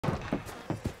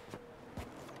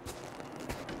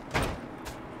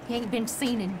He ain't been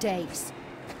seen in days.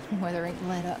 Weather ain't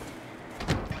let up.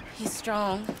 He's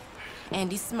strong,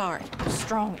 and he's smart.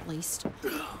 Strong, at least.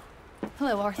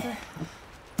 Hello, Arthur.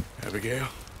 Abigail?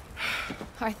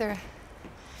 Arthur,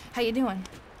 how you doing?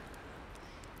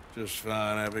 Just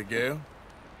fine, Abigail.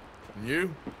 And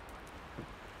you?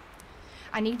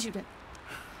 I need you to...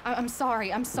 I'm sorry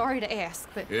to ask,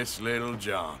 but... It's little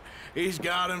John. He's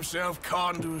got himself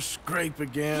caught into a scrape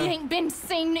again. He ain't been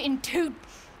seen in two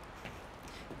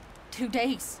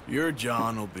days. Your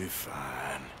John will be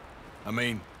fine. I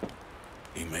mean,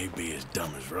 he may be as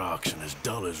dumb as rocks and as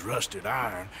dull as rusted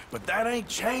iron, but that ain't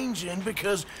changing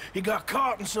because he got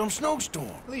caught in some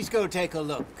snowstorm. Please go take a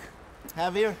look.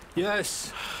 Javier?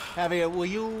 Yes. Javier, will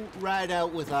you ride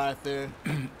out with Arthur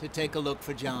to take a look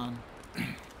for John?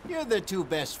 You're the two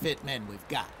best fit men we've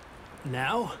got.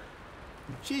 Now?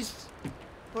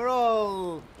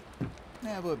 We're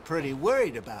pretty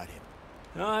worried about him.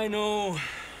 I know.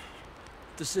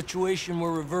 The situation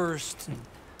were reversed.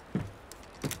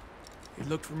 He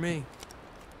looked for me.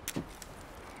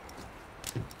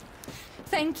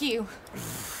 Thank you.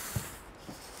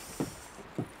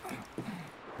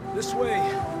 This way.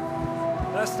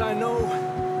 Last I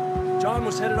know, John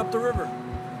was headed up the river.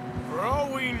 For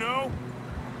all we know,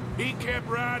 he kept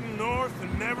riding north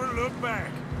and never looked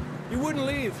back. He wouldn't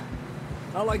leave.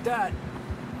 Not like that.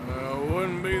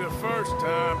 Wouldn't be the first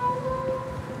time.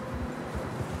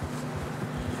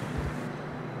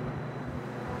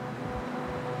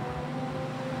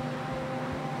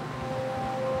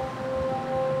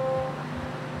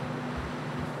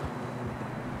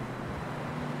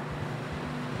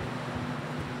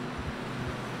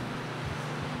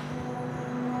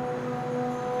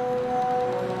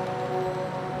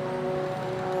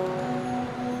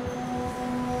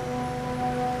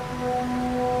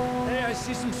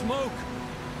 See some smoke.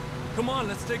 Come on,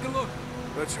 let's take a look.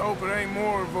 Let's hope it ain't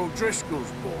more of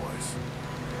O'Driscoll's boys.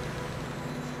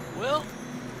 Well,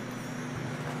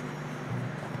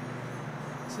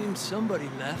 seems somebody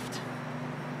left.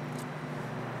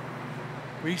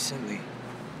 Recently.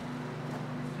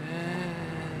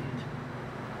 And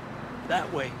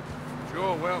that way.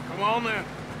 Sure, well, come on then.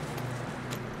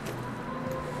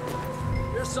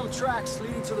 There's some tracks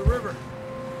leading to the river.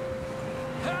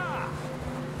 Ha!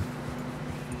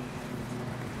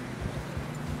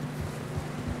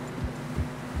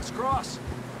 Let's cross.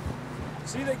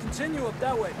 See, they continue up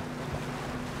that way.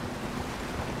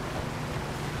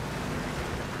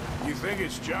 You think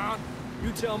it's John?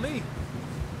 You tell me.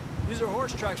 These are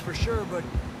horse tracks for sure, but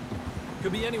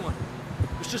could be anyone.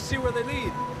 Let's just see where they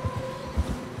lead.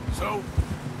 So,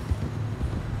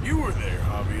 you were there,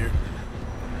 Javier.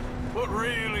 What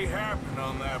really happened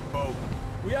on that boat?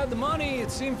 We had the money, it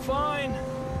seemed fine.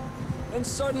 Then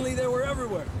suddenly they were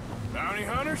everywhere. Bounty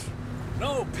hunters?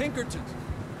 No, Pinkertons.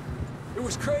 It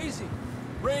was crazy.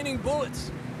 Raining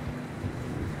bullets.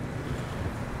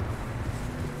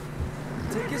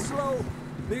 Take it slow.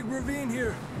 Big ravine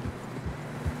here.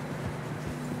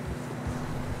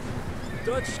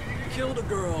 Dutch killed a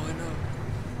girl in a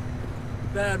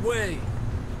bad way.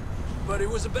 But it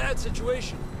was a bad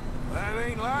situation. That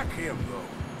ain't like him, though.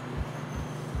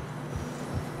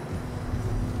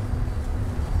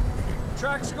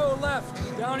 Tracks go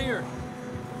left, down here.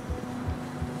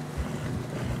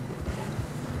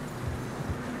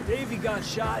 Davey got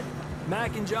shot.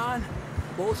 Mac and John,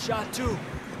 both shot too.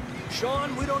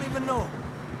 Sean, we don't even know.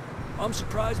 I'm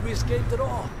surprised we escaped at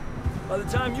all. By the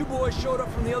time you boys showed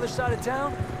up from the other side of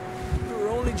town, we were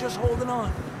only just holding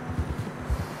on.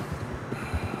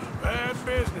 Bad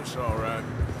business, all right.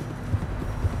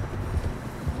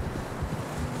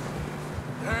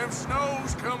 Damn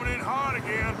snow's coming in hot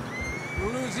again.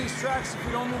 We'll lose these tracks if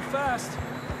we don't move fast.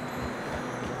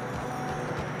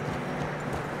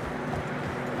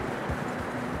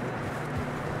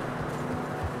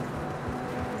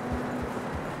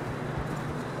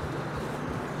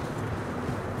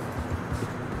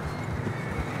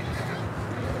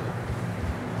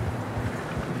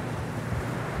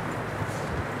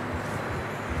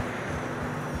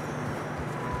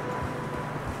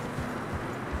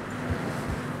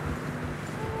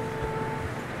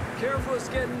 Careful, it's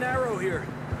getting narrow here.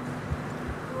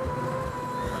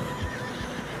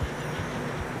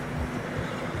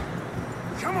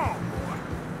 Come on, boy.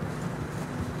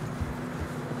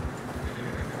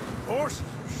 Horses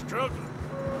are struggling.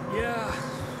 Yeah,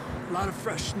 a lot of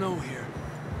fresh snow here.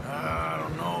 I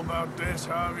don't know about this,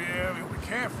 Javier. We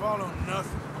can't follow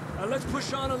nothing. Let's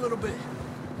push on a little bit.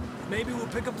 Maybe we'll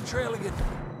pick up the trail again.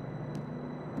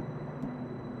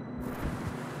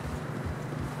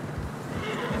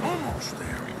 Almost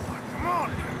there, boy. Come on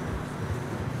now.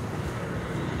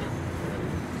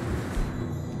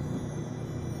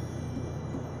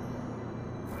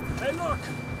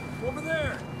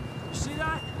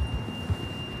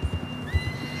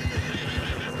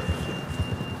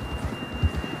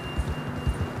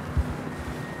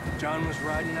 John was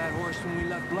riding that horse when we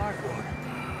left Blackwater.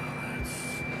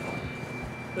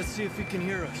 Let's see if he can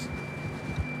hear us.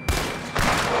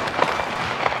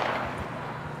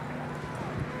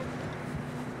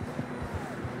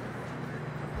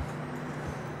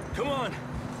 Come on!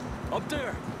 Up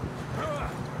there!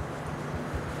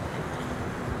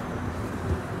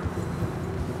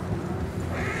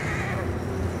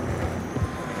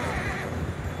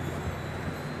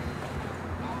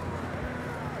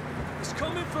 It's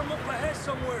coming from up ahead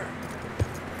somewhere.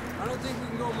 I don't think we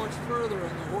can go much further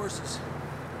on the horses.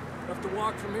 We'll have to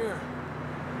walk from here.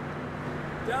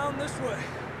 Down this way.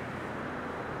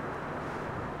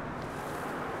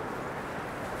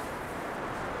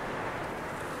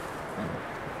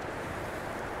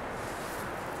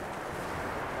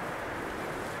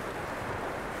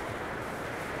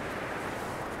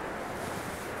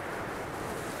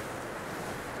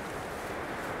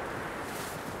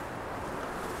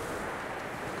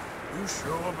 You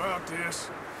sure about this?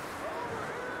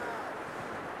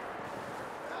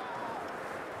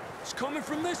 It's coming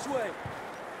from this way.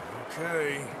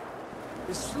 Okay.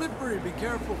 It's slippery, be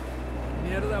careful.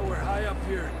 Near that we're high up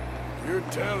here. You're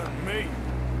telling me.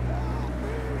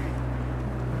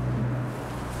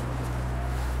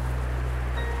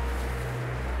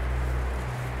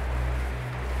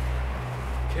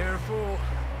 Careful.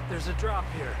 There's a drop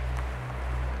here.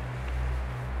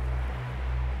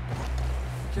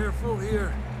 Careful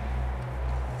here.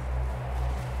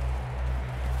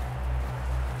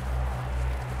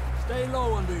 Stay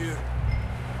low under here.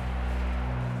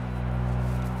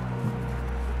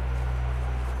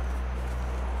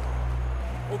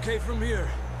 Okay, from here.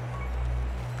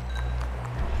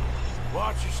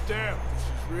 Watch your step. This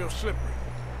is real slippery.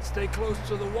 Stay close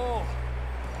to the wall.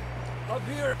 Up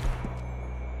here.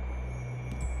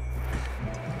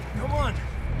 Come on.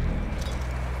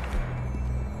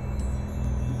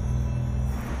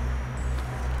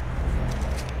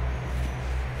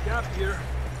 Gap here.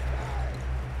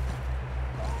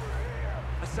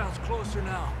 That sounds closer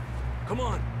now. Come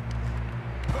on.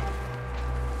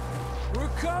 We're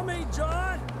coming,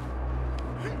 John!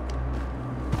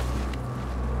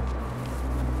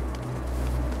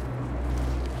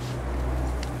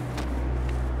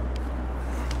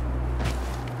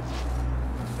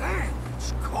 Dang,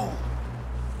 it's cold.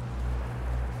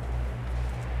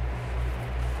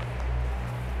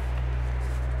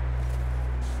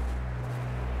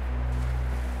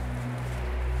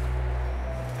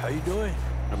 How you doing?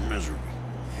 I'm miserable.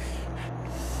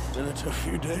 Been a tough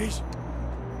few days.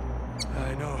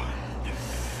 I know.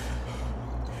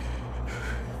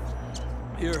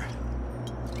 Here.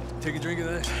 Take a drink of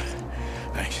this.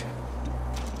 Thanks.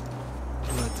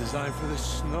 I'm not designed for this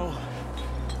snow.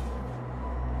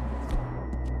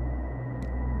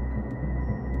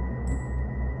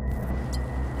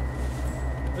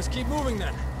 Let's keep moving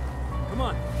then. Come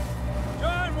on.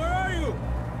 John, where are you?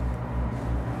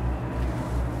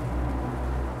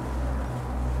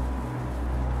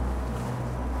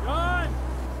 John!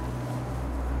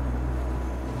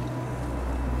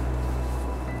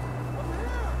 Up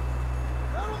here!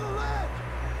 Down on the ledge!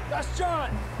 That's John!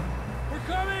 We're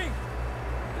coming!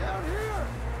 Down here!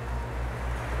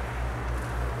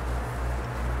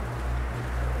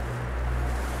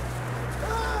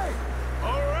 Hey!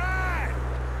 All right!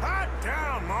 Hot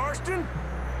down, Marston!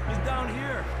 He's down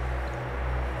here.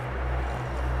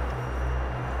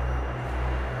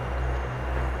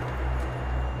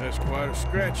 That's quite a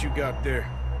scratch you got there.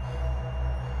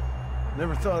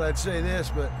 Never thought I'd say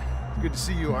this, but good to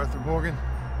see you, Arthur Morgan.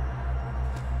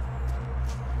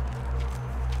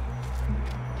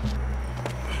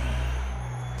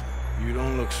 You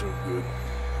don't look so good.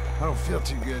 I don't feel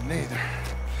too good, neither.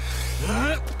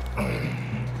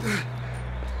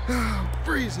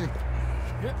 Freezing.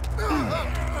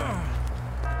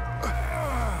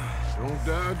 Don't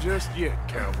die just yet,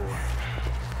 cowboy.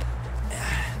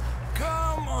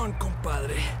 Come on,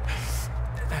 compadre.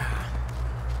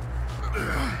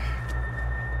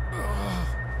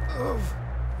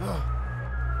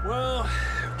 Well,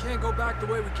 we can't go back the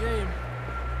way we came.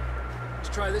 Let's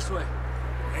try this way.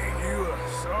 Ain't you a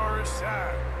sorry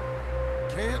sight?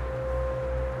 Can't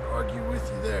argue with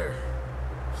you there.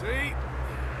 See?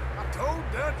 I told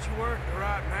Dutch you weren't the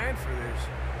right man for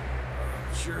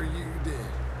this. Sure you did.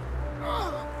 You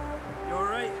all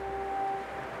right?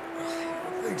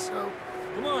 I think so.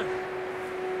 Come on.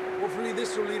 Hopefully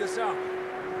this will lead us out.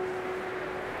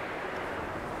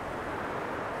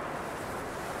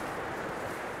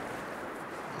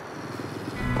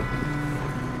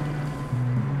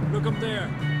 Look up there.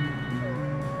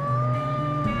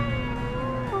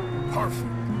 Perfect.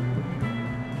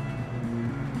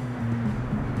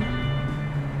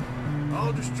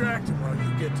 distract him while you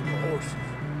get to the horses.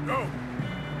 Go.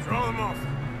 Draw them off.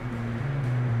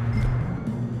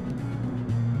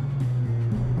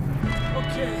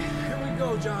 Okay, here we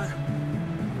go, John.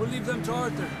 We'll leave them to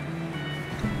Arthur.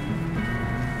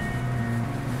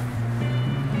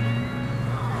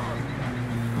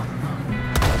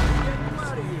 Get them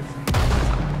out of here.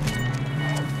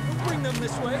 We'll bring them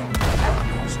this way.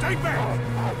 Stay back!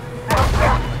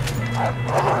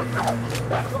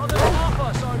 Draw them off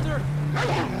us, Arthur. Keep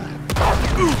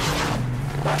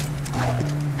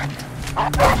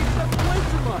them away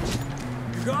from us.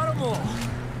 You got them all.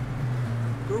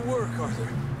 Good work, Arthur.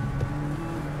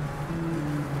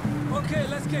 Okay,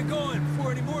 let's get going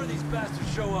before any more of these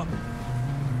bastards show up.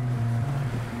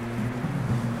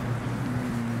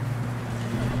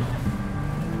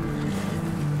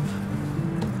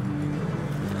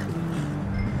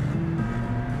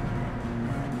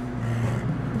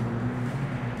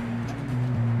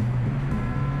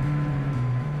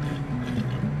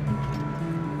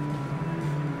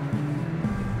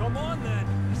 Come on, then.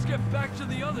 Let's get back to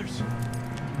the others.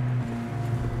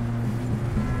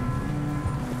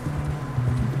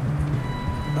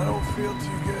 I don't feel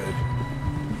too good.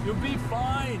 You'll be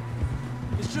fine.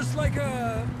 It's just like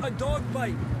a dog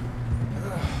bite.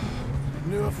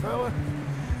 Knew a fella?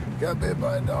 Got bit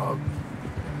by a dog.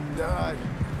 Died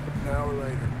an hour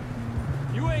later.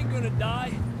 You ain't gonna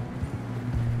die.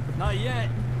 Not yet.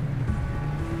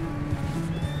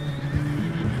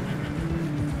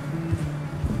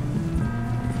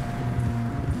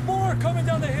 More coming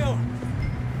down the hill.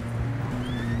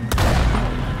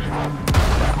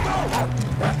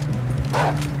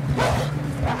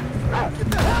 Get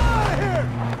the hell out of here!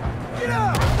 Get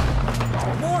out!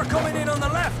 More coming in on the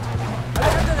left.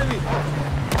 Adelante de mí.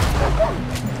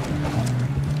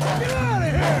 Get out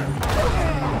of here!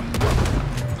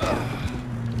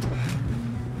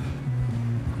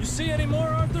 You see any more,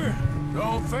 Arthur?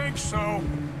 Don't think so.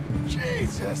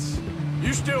 Jesus!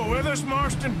 You still with us,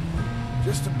 Marston?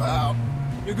 Just about.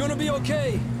 You're gonna be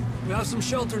okay. We have some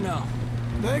shelter now.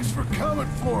 Thanks for coming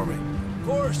for me. Of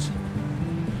course.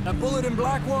 That bullet in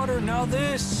Blackwater, now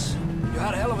this. You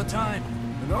had a hell of a time.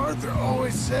 And Arthur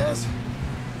always says,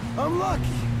 I'm lucky.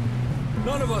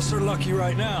 None of us are lucky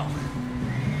right now.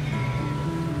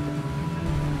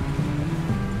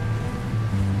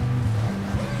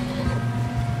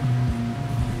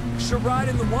 Should ride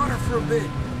in the water for a bit.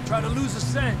 Try to lose a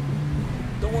scent.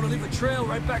 Don't want to leave a trail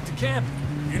right back to camp.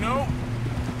 You know,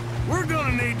 we're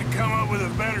gonna need to come up with a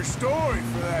better story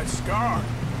for that scar.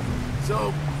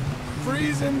 So,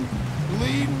 freezing,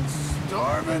 bleeding,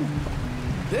 starving,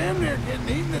 damn near getting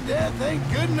eaten to death ain't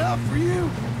good enough for you.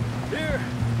 Here,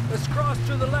 let's cross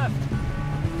to the left.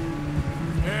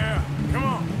 Yeah, come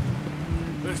on.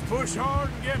 Let's push hard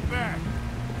and get back.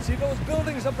 See those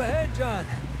buildings up ahead, John?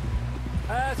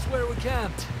 That's where we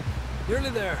camped.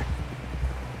 Nearly there.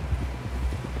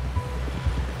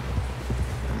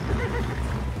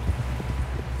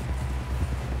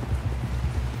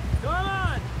 Come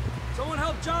on! Someone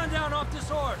help John down off this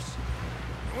horse.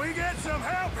 Can we get some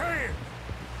help here?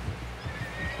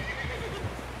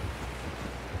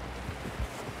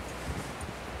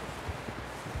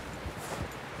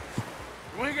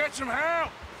 Can we get some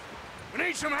help? We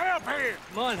need some help here.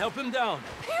 Come on, help him down.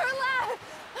 You're alive!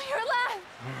 You're alive!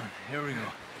 Here we go.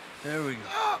 There we go.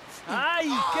 Ay,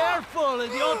 careful,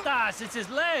 idiotas! It's his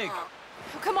leg. Oh,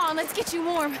 come on, let's get you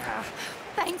warm.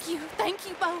 Thank you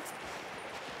both.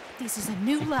 This is a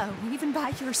new low, even by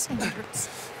your standards.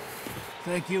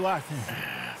 Thank you, Arthur.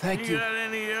 Thank you. Got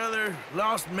any other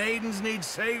lost maidens need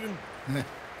saving?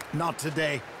 Not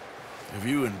today. Have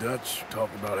you and Dutch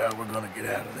talked about how we're gonna get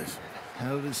out of this?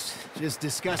 I was just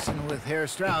discussing with Herr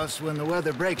Strauss when the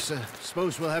weather breaks.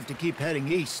 Suppose we'll have to keep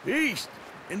heading east. East?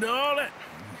 Into all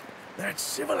that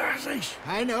civilization?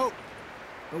 I know.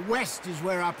 But west is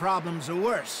where our problems are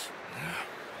worse.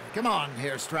 Come on,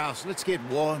 Herr Strauss, let's get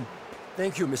warm.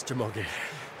 Thank you, Mr. Morgan.